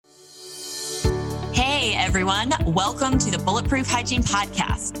Hey everyone, welcome to the Bulletproof Hygiene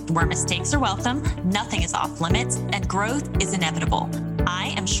Podcast, where mistakes are welcome, nothing is off limits, and growth is inevitable.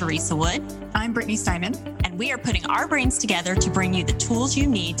 I am Sharisa Wood. I'm Brittany Simon. And we are putting our brains together to bring you the tools you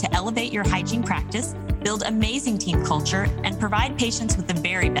need to elevate your hygiene practice, build amazing team culture, and provide patients with the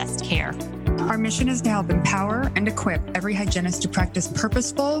very best care. Our mission is to help empower and equip every hygienist to practice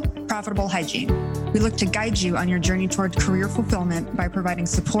purposeful, profitable hygiene. We look to guide you on your journey toward career fulfillment by providing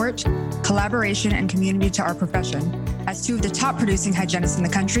support, collaboration, and community to our profession. As two of the top producing hygienists in the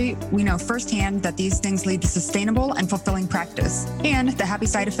country, we know firsthand that these things lead to sustainable and fulfilling practice and the happy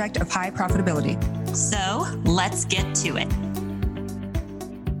side effect of high profitability. So let's get to it.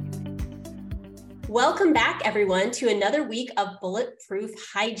 Welcome back, everyone, to another week of Bulletproof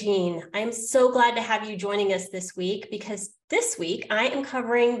Hygiene. I'm so glad to have you joining us this week because this week I am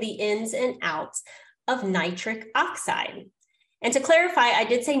covering the ins and outs of nitric oxide. And to clarify, I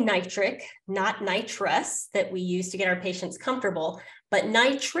did say nitric, not nitrous that we use to get our patients comfortable, but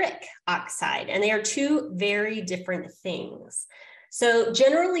nitric oxide, and they are two very different things. So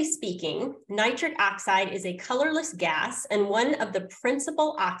generally speaking, nitric oxide is a colorless gas and one of the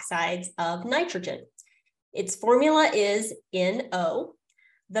principal oxides of nitrogen. Its formula is NO.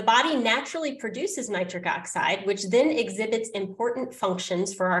 The body naturally produces nitric oxide, which then exhibits important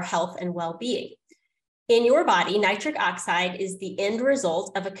functions for our health and well-being. In your body, nitric oxide is the end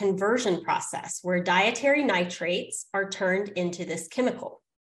result of a conversion process where dietary nitrates are turned into this chemical.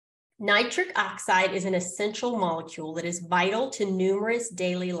 Nitric oxide is an essential molecule that is vital to numerous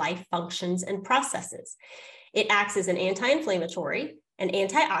daily life functions and processes. It acts as an anti-inflammatory, an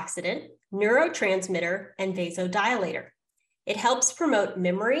antioxidant, neurotransmitter, and vasodilator. It helps promote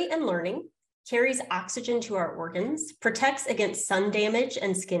memory and learning, carries oxygen to our organs, protects against sun damage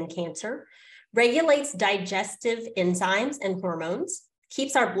and skin cancer, regulates digestive enzymes and hormones,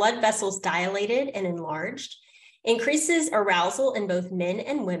 keeps our blood vessels dilated and enlarged, increases arousal in both men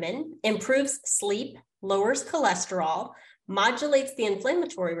and women, improves sleep, lowers cholesterol, modulates the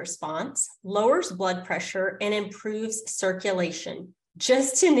inflammatory response, lowers blood pressure, and improves circulation,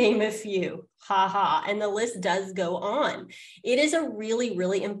 just to name a few. And the list does go on. It is a really,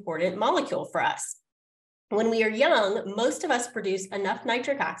 really important molecule for us. When we are young, most of us produce enough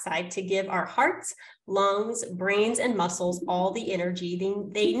nitric oxide to give our hearts, lungs, brains, and muscles all the energy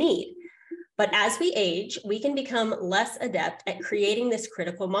they need. But as we age, we can become less adept at creating this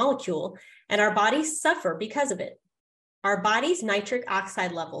critical molecule, and our bodies suffer because of it. Our body's nitric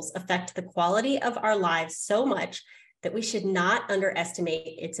oxide levels affect the quality of our lives so much that we should not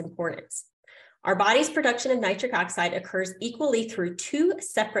underestimate its importance. Our body's production of nitric oxide occurs equally through two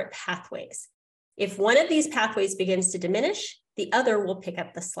separate pathways. If one of these pathways begins to diminish, the other will pick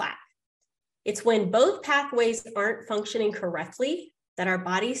up the slack. It's when both pathways aren't functioning correctly that our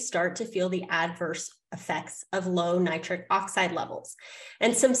bodies start to feel the adverse effects of low nitric oxide levels.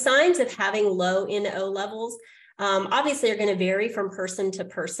 And some signs of having low NO levels obviously are going to vary from person to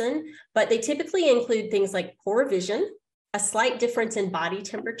person, but they typically include things like poor vision, a slight difference in body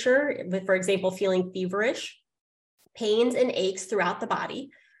temperature, with, for example, feeling feverish, pains and aches throughout the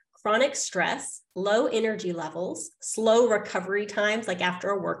body, chronic stress, low energy levels, slow recovery times like after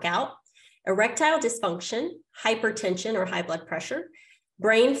a workout, erectile dysfunction, hypertension or high blood pressure,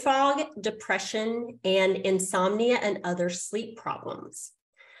 brain fog, depression, and insomnia and other sleep problems.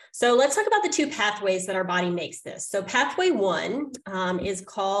 So let's talk about the two pathways that our body makes this. So pathway one is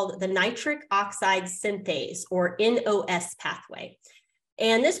called the nitric oxide synthase, or NOS pathway.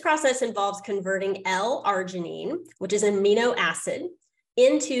 And this process involves converting L-arginine, which is an amino acid,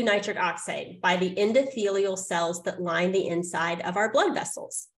 into nitric oxide by the endothelial cells that line the inside of our blood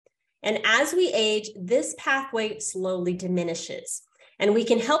vessels. And as we age, this pathway slowly diminishes, and we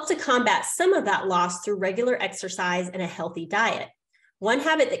can help to combat some of that loss through regular exercise and a healthy diet. One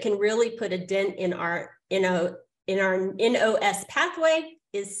habit that can really put a dent in our NOS pathway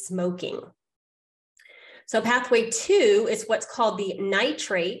is smoking. So pathway two is what's called the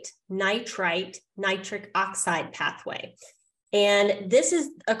nitrite, nitric oxide pathway. And this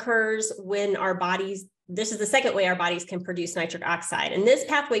occurs when this is the second way our bodies can produce nitric oxide. And this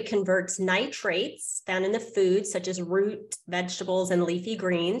pathway converts nitrates found in the foods, such as root, vegetables, and leafy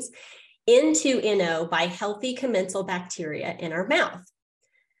greens, into NO by healthy commensal bacteria in our mouth.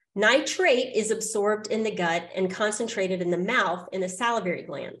 Nitrate is absorbed in the gut and concentrated in the mouth in the salivary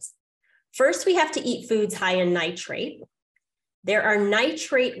glands. First, we have to eat foods high in nitrate. There are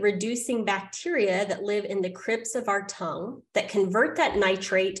nitrate-reducing bacteria that live in the crypts of our tongue that convert that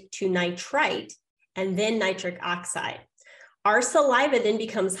nitrate to nitrite and then nitric oxide. Our saliva then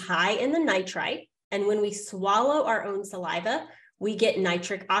becomes high in the nitrite, and when we swallow our own saliva, we get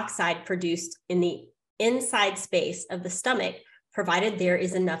nitric oxide produced in inside space of the stomach, provided there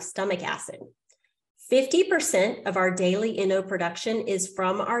is enough stomach acid. 50% of our daily NO production is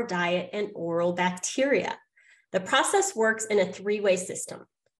from our diet and oral bacteria. The process works in a three-way system.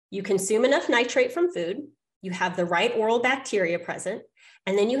 You consume enough nitrate from food, you have the right oral bacteria present,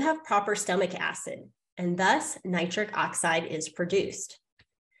 and then you have proper stomach acid, and thus nitric oxide is produced.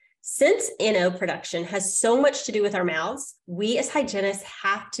 Since NO production has so much to do with our mouths, we as hygienists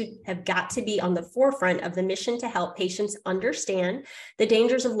have got to be on the forefront of the mission to help patients understand the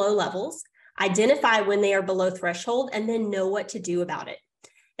dangers of low levels, identify when they are below threshold, and then know what to do about it.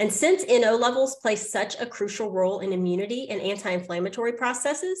 And since NO levels play such a crucial role in immunity and anti-inflammatory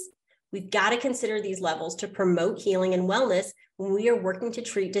processes, we've got to consider these levels to promote healing and wellness when we are working to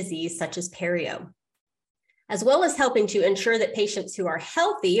treat disease such as perio, as well as helping to ensure that patients who are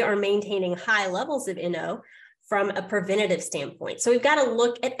healthy are maintaining high levels of NO from a preventative standpoint. So we've got to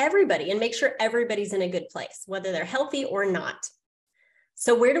look at everybody and make sure everybody's in a good place, whether they're healthy or not.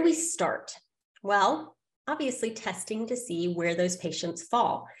 So where do we start? Well, obviously testing to see where those patients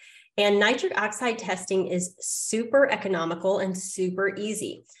fall. And nitric oxide testing is super economical and super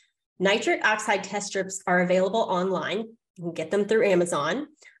easy. Nitric oxide test strips are available online. You can get them through Amazon.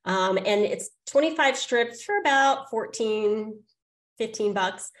 And it's 25 strips for about $14,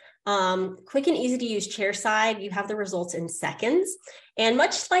 $15. Quick and easy to use chairside. You have the results in seconds. And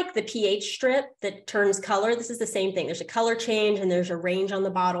much like the pH strip that turns color, this is the same thing. There's a color change and there's a range on the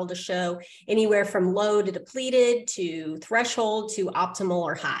bottle to show anywhere from low to depleted to threshold to optimal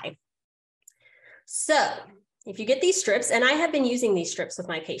or high. So if you get these strips, and I have been using these strips with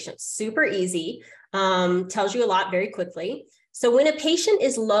my patients, super easy, tells you a lot very quickly. So when a patient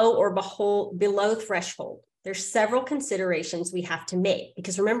is low or below threshold, there's several considerations we have to make,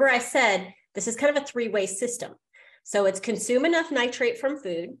 because remember I said this is kind of a three-way system. So it's consume enough nitrate from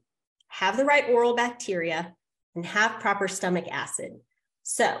food, have the right oral bacteria, and have proper stomach acid.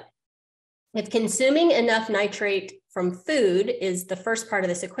 So if consuming enough nitrate from food is the first part of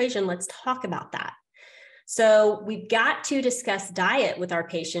this equation, let's talk about that. So we've got to discuss diet with our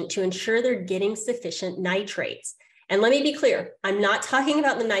patient to ensure they're getting sufficient nitrates. And let me be clear, I'm not talking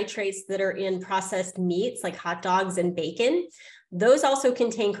about the nitrates that are in processed meats like hot dogs and bacon. Those also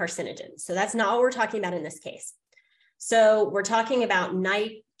contain carcinogens. So that's not what we're talking about in this case. So we're talking about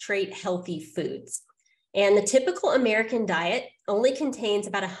nitrate healthy foods. And the typical American diet only contains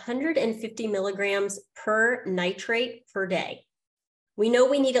about 150 milligrams per nitrate per day. We know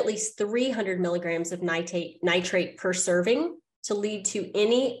we need at least 300 milligrams of nitrate per serving to lead to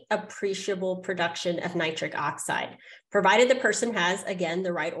any appreciable production of nitric oxide, provided the person has, again,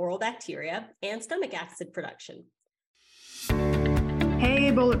 the right oral bacteria and stomach acid production. Hey,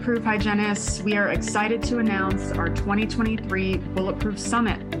 Bulletproof hygienists, we are excited to announce our 2023 Bulletproof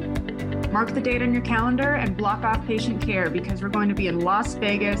Summit. Mark the date on your calendar and block off patient care, because we're going to be in Las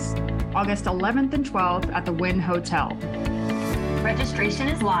Vegas, August 11th and 12th at the Wynn Hotel. Registration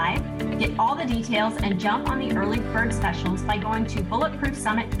is live. Get all the details and jump on the early bird specials by going to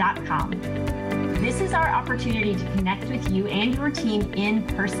bulletproofsummit.com. This is our opportunity to connect with you and your team in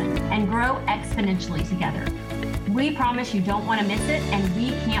person and grow exponentially together. We promise you don't want to miss it, and we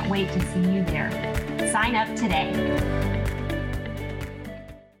can't wait to see you there. Sign up today.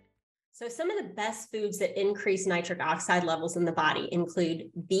 So some of the best foods that increase nitric oxide levels in the body include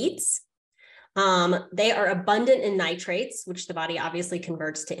beets. They are abundant in nitrates, which the body obviously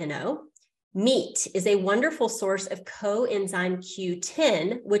converts to NO. Meat is a wonderful source of coenzyme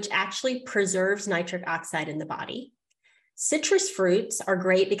Q10, which actually preserves nitric oxide in the body. Citrus fruits are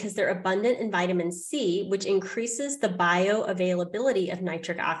great because they're abundant in vitamin C, which increases the bioavailability of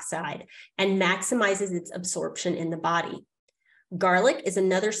nitric oxide and maximizes its absorption in the body. Garlic is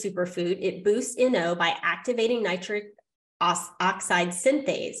another superfood. It boosts NO by activating nitric oxide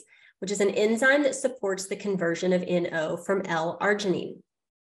synthase, which is an enzyme that supports the conversion of NO from L-arginine.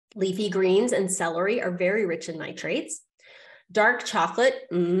 Leafy greens and celery are very rich in nitrates. Dark chocolate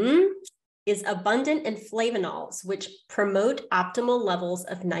is abundant in flavonols, which promote optimal levels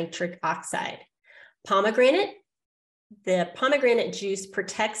of nitric oxide. The pomegranate juice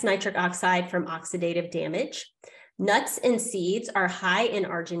protects nitric oxide from oxidative damage. Nuts and seeds are high in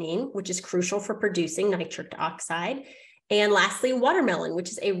arginine, which is crucial for producing nitric oxide. And lastly, watermelon, which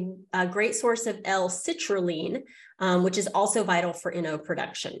is a great source of L-citrulline, which is also vital for NO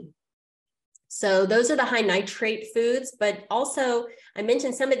production. So those are the high nitrate foods, but also I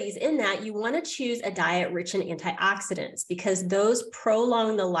mentioned some of these in that you want to choose a diet rich in antioxidants, because those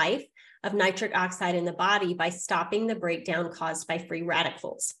prolong the life of nitric oxide in the body by stopping the breakdown caused by free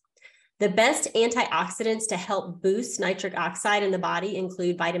radicals. The best antioxidants to help boost nitric oxide in the body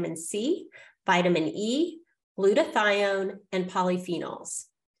include vitamin C, vitamin E, glutathione, and polyphenols.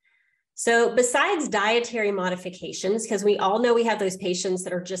 So besides dietary modifications, because we all know we have those patients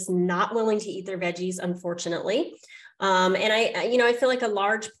that are just not willing to eat their veggies, unfortunately. And I feel like a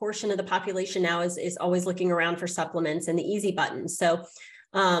large portion of the population now is always looking around for supplements and the easy button. So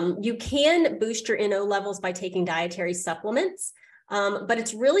you can boost your NO levels by taking dietary supplements, but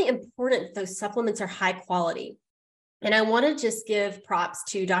it's really important that those supplements are high quality. And I want to just give props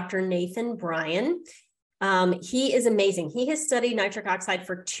to Dr. Nathan Bryan. He is amazing. He has studied nitric oxide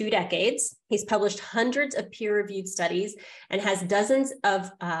for 2 decades. He's published hundreds of peer-reviewed studies and has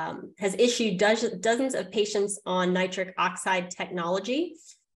issued dozens of patients on nitric oxide technology,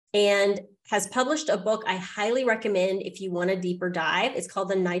 and has published a book I highly recommend if you want a deeper dive. It's called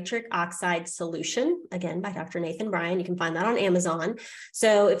The Nitric Oxide Solution, again, by Dr. Nathan Bryan. You can find that on Amazon.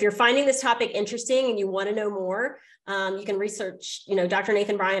 So if you're finding this topic interesting and you want to know more, you can research, Dr.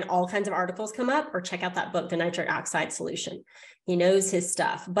 Nathan Bryan, all kinds of articles come up, or check out that book, The Nitric Oxide Solution. He knows his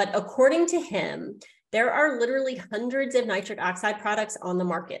stuff. But according to him, there are literally hundreds of nitric oxide products on the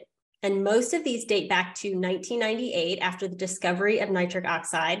market. And most of these date back to 1998, after the discovery of nitric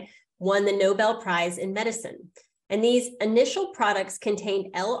oxide won the Nobel Prize in medicine. And these initial products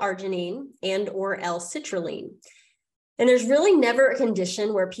contained L-arginine and or L-citrulline. And there's really never a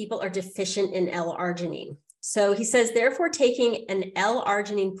condition where people are deficient in L-arginine. So he says, therefore, taking an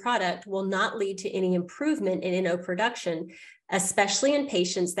L-arginine product will not lead to any improvement in NO production, especially in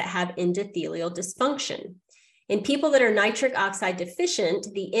patients that have endothelial dysfunction. In people that are nitric oxide deficient,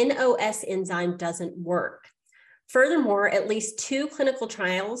 the NOS enzyme doesn't work. Furthermore, at least 2 clinical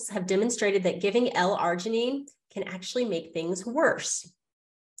trials have demonstrated that giving L-arginine can actually make things worse.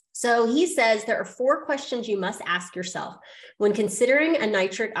 So he says there are 4 questions you must ask yourself when considering a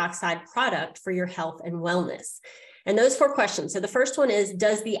nitric oxide product for your health and wellness. And those 4 questions. So the first one is,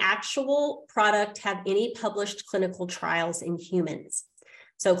 does the actual product have any published clinical trials in humans?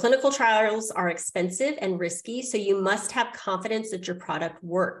 So clinical trials are expensive and risky, so you must have confidence that your product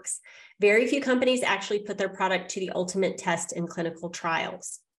works. Very few companies actually put their product to the ultimate test in clinical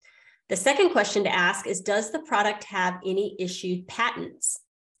trials. The second question to ask is, does the product have any issued patents?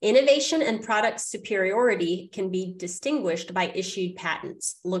 Innovation and product superiority can be distinguished by issued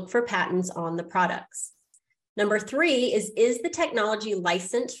patents. Look for patents on the products. Number 3 is the technology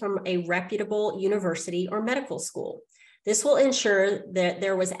licensed from a reputable university or medical school? This will ensure that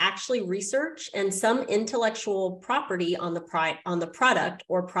there was actually research and some intellectual property on the product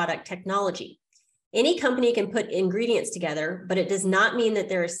or product technology. Any company can put ingredients together, but it does not mean that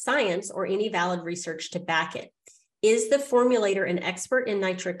there is science or any valid research to back it. Is the formulator an expert in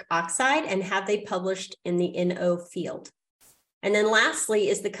nitric oxide, and have they published in the NO field? And then lastly,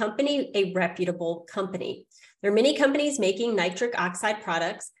 is the company a reputable company? There are many companies making nitric oxide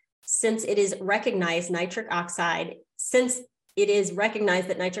products since it is recognized that nitric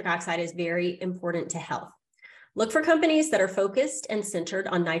oxide is very important to health. Look for companies that are focused and centered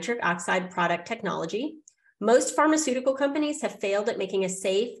on nitric oxide product technology. Most pharmaceutical companies have failed at making a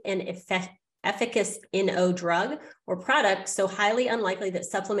safe and efficacious NO drug or product, so highly unlikely that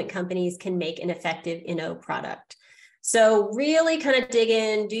supplement companies can make an effective NO product. So really kind of dig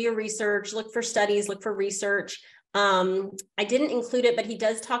in, do your research, look for studies, look for research. I didn't include it, but he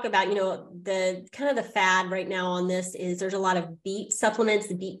does talk about, the kind of the fad right now on this is there's a lot of beet supplements,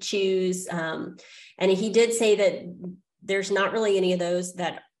 the beet chews. And he did say that there's not really any of those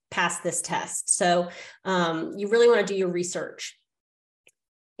that pass this test. So you really want to do your research.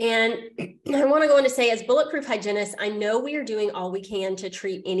 And I want to go on to say, as Bulletproof hygienists, I know we are doing all we can to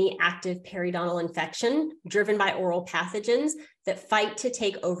treat any active periodontal infection driven by oral pathogens that fight to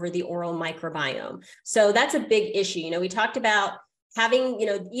take over the oral microbiome. So that's a big issue. We talked about having,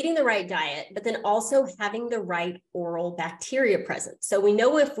 eating the right diet, but then also having the right oral bacteria present. So we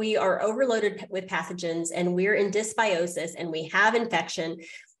know if we are overloaded with pathogens and we're in dysbiosis and we have infection,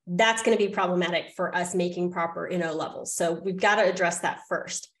 that's going to be problematic for us making proper NO levels. So we've got to address that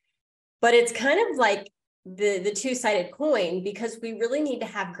first. But it's kind of like the two-sided coin, because we really need to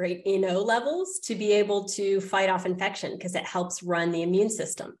have great NO levels to be able to fight off infection, because it helps run the immune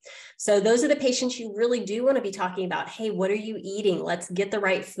system. So those are the patients you really do want to be talking about. Hey, what are you eating? Let's get the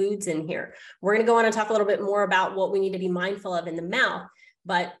right foods in here. We're going to go on and talk a little bit more about what we need to be mindful of in the mouth.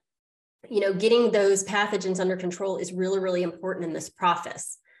 But, getting those pathogens under control is really, really important in this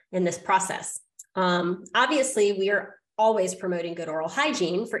process. Obviously, we are always promoting good oral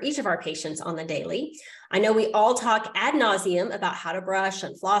hygiene for each of our patients on the daily. I know we all talk ad nauseum about how to brush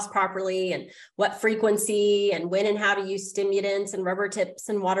and floss properly and what frequency and when and how to use stimulants and rubber tips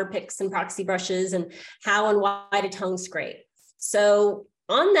and water picks and proxy brushes and how and why to tongue scrape. So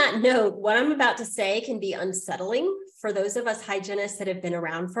on that note, what I'm about to say can be unsettling for those of us hygienists that have been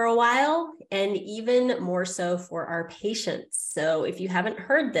around for a while, and even more so for our patients. So if you haven't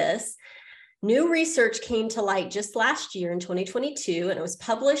heard this, new research came to light just last year in 2022, and it was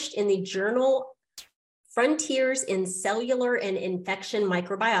published in the journal Frontiers in Cellular and Infection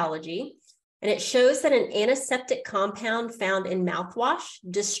Microbiology. And it shows that an antiseptic compound found in mouthwash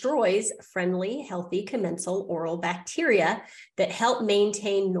destroys friendly, healthy commensal oral bacteria that help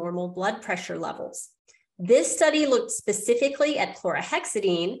maintain normal blood pressure levels. This study looked specifically at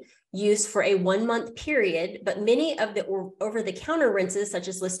chlorhexidine used for a 1-month period, but many of the over-the-counter rinses, such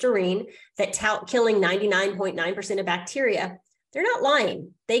as Listerine, that tout killing 99.9% of bacteria, they're not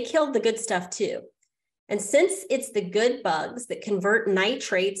lying. They killed the good stuff too. And since it's the good bugs that convert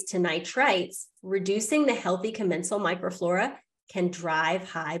nitrates to nitrites, reducing the healthy commensal microflora can drive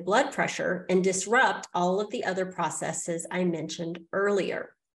high blood pressure and disrupt all of the other processes I mentioned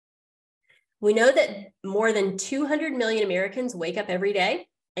earlier. We know that more than 200 million Americans wake up every day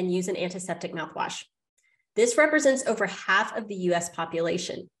and use an antiseptic mouthwash. This represents over half of the US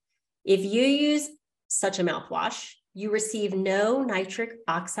population. If you use such a mouthwash, you receive no nitric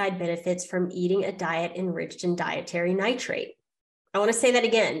oxide benefits from eating a diet enriched in dietary nitrate. I want to say that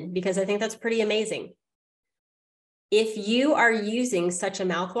again, because I think that's pretty amazing. If you are using such a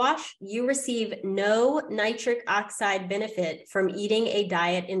mouthwash, you receive no nitric oxide benefit from eating a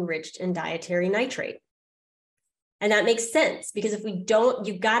diet enriched in dietary nitrate. And that makes sense, because if we don't,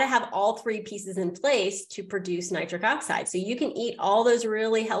 you've got to have all three pieces in place to produce nitric oxide. So you can eat all those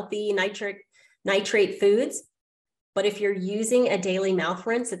really healthy nitrate foods, but if you're using a daily mouth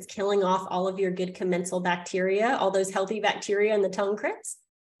rinse, it's killing off all of your good commensal bacteria, all those healthy bacteria in the tongue crits,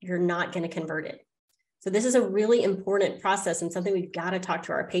 you're not going to convert it. So this is a really important process and something we've got to talk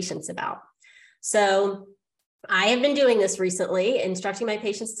to our patients about. So I have been doing this recently, instructing my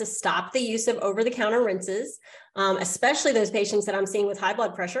patients to stop the use of over-the-counter rinses, especially those patients that I'm seeing with high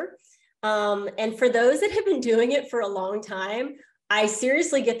blood pressure. And for those that have been doing it for a long time, I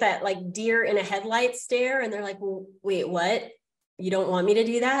seriously get that like deer in a headlight stare, and they're like, well, wait, what? You don't want me to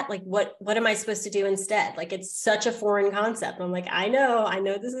do that? Like, what am I supposed to do instead? Like, it's such a foreign concept. I'm like, I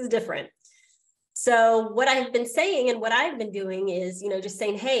know this is different. So what I've been saying and what I've been doing is, just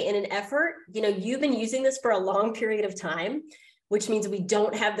saying, hey, in an effort, you've been using this for a long period of time, which means we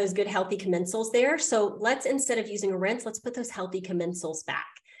don't have those good healthy commensals there. So let's, instead of using a rinse, let's put those healthy commensals back.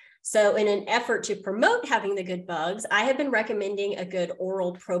 So in an effort to promote having the good bugs, I have been recommending a good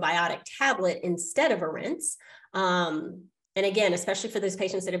oral probiotic tablet instead of a rinse. And again, especially for those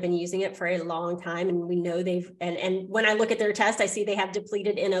patients that have been using it for a long time, and we know and when I look at their test, I see they have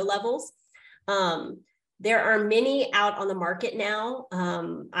depleted NO levels. There are many out on the market now.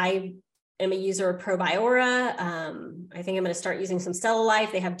 I am a user of Probiora. I think I'm going to start using some Stella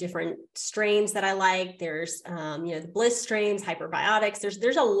Life. They have different strains that I like. There's, the Bliss strains, Hyperbiotics.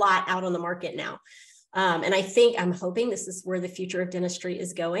 There's a lot out on the market now. And I'm hoping this is where the future of dentistry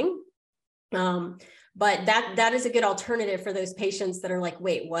is going. But that is a good alternative for those patients that are like,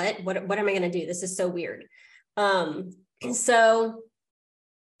 wait, what am I going to do? This is so weird. So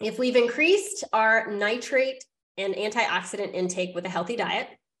if we've increased our nitrate and antioxidant intake with a healthy diet,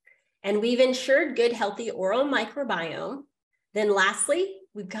 and we've ensured good, healthy oral microbiome, then lastly,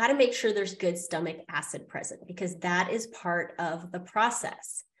 we've got to make sure there's good stomach acid present, because that is part of the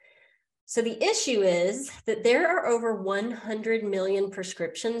process. So the issue is that there are over 100 million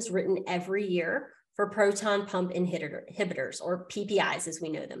prescriptions written every year for proton pump inhibitors, or PPIs as we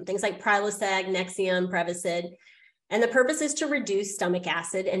know them, things like Prilosec, Nexium, Prevacid. And the purpose is to reduce stomach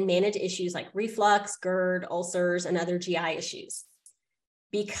acid and manage issues like reflux, GERD, ulcers, and other GI issues.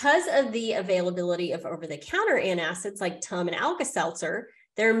 Because of the availability of over-the-counter antacids like TUM and Alka-Seltzer,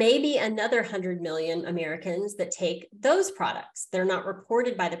 there may be another 100 million Americans that take those products. They're not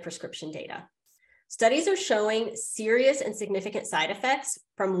reported by the prescription data. Studies are showing serious and significant side effects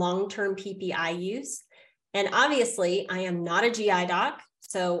from long-term PPI use. And obviously, I am not a GI doc,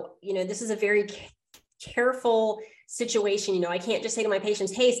 so this is a very careful situation. I can't just say to my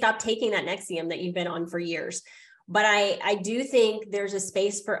patients, hey, stop taking that Nexium that you've been on for years. But I do think there's a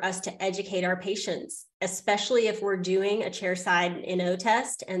space for us to educate our patients, especially if we're doing a chairside NO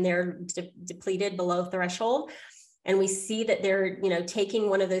test and they're depleted below threshold. And we see that they're, taking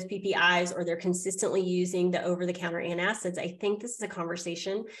one of those PPIs, or they're consistently using the over-the-counter antacids. I think this is a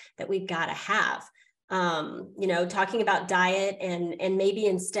conversation that we've got to have. Talking about diet and maybe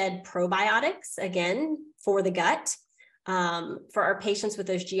instead probiotics, again, for the gut, for our patients with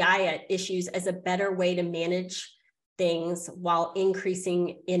those GI issues, as a better way to manage things while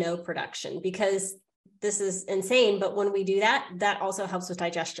increasing NO production, because is insane. But when we do that, that also helps with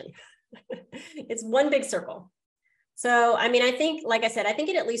digestion. It's one big circle. So, I mean, I think, like I said, I think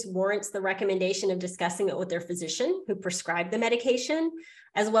it at least warrants the recommendation of discussing it with their physician who prescribed the medication,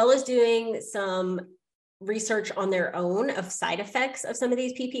 as well as doing some research on their own of side effects of some of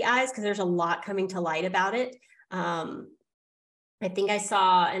these PPIs, because there's a lot coming to light about it. I think I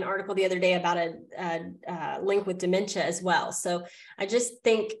saw an article the other day about a link with dementia as well. So I just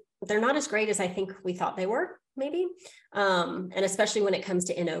think they're not as great as I think we thought they were, maybe, and especially when it comes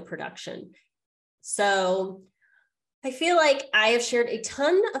to NO production. So I feel like I have shared a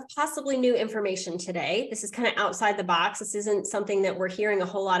ton of possibly new information today. This is kind of outside the box. This isn't something that we're hearing a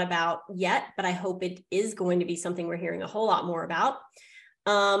whole lot about yet, but I hope it is going to be something we're hearing a whole lot more about.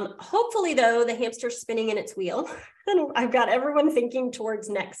 Hopefully, though, the hamster's spinning in its wheel, and I've got everyone thinking towards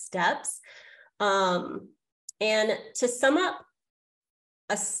next steps. And to sum up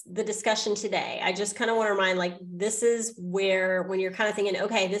the discussion today, I just kind of want to remind, like, this is where, when you're kind of thinking,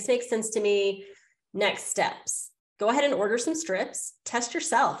 okay, this makes sense to me, next steps. Go ahead and order some strips, test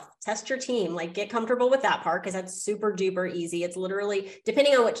yourself, test your team, like get comfortable with that part, because that's super duper easy. It's literally,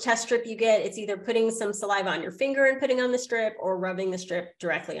 depending on which test strip you get, it's either putting some saliva on your finger and putting on the strip or rubbing the strip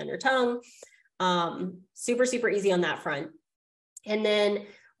directly on your tongue. Super, super easy on that front. And then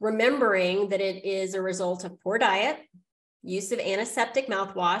remembering that it is a result of poor diet, use of antiseptic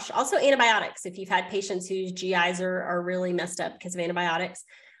mouthwash, also antibiotics, if you've had patients whose GIs are really messed up because of antibiotics,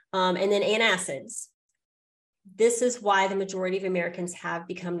 and then antacids. This is why the majority of Americans have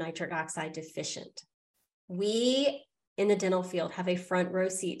become nitric oxide deficient. We in the dental field have a front row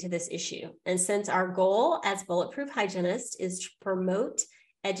seat to this issue. And since our goal as Bulletproof hygienists is to promote,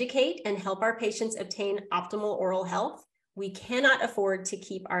 educate, and help our patients obtain optimal oral health, we cannot afford to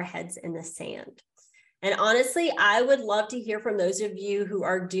keep our heads in the sand. And honestly, I would love to hear from those of you who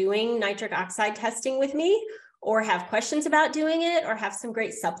are doing nitric oxide testing with me, or have questions about doing it, or have some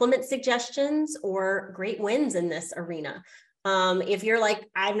great supplement suggestions or great wins in this arena. If you're like,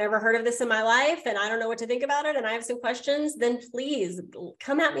 I've never heard of this in my life and I don't know what to think about it and I have some questions, then please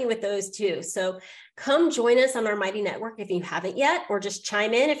come at me with those too. So come join us on our Mighty Network if you haven't yet, or just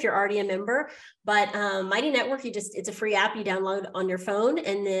chime in if you're already a member. But Mighty Network, it's a free app you download on your phone,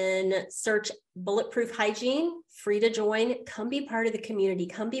 and then search Bulletproof Hygiene, free to join. Come be part of the community,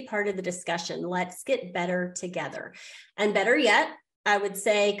 come be part of the discussion. Let's get better together. And better yet, I would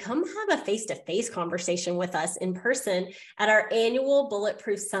say, come have a face-to-face conversation with us in person at our annual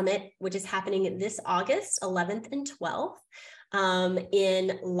Bulletproof Summit, which is happening this August 11th and 12th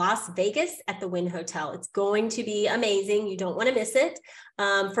in Las Vegas at the Wynn Hotel. It's going to be amazing. You don't want to miss it.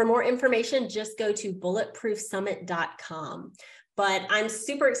 For more information, just go to bulletproofsummit.com. But I'm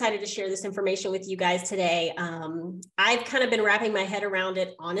super excited to share this information with you guys today. I've kind of been wrapping my head around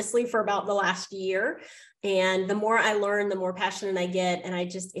it, honestly, for about the last year. And the more I learn, the more passionate I get. And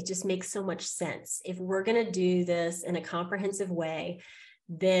it just makes so much sense. If we're going to do this in a comprehensive way,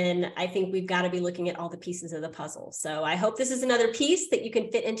 then I think we've got to be looking at all the pieces of the puzzle. So I hope this is another piece that you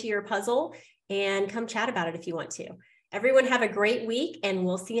can fit into your puzzle, and come chat about it if you want to. Everyone have a great week, and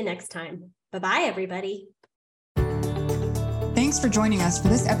we'll see you next time. Bye-bye, everybody. Thanks for joining us for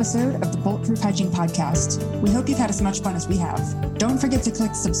this episode of the Bulletproof Hygiene Podcast. We hope you've had as much fun as we have. Don't forget to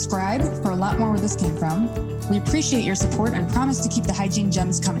click subscribe for a lot more where this came from. We appreciate your support and promise to keep the hygiene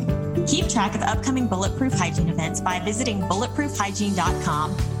gems coming. Keep track of upcoming Bulletproof Hygiene events by visiting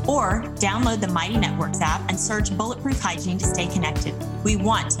bulletproofhygiene.com, or download the Mighty Networks app and search Bulletproof Hygiene to stay connected. We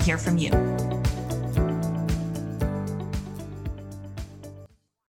want to hear from you.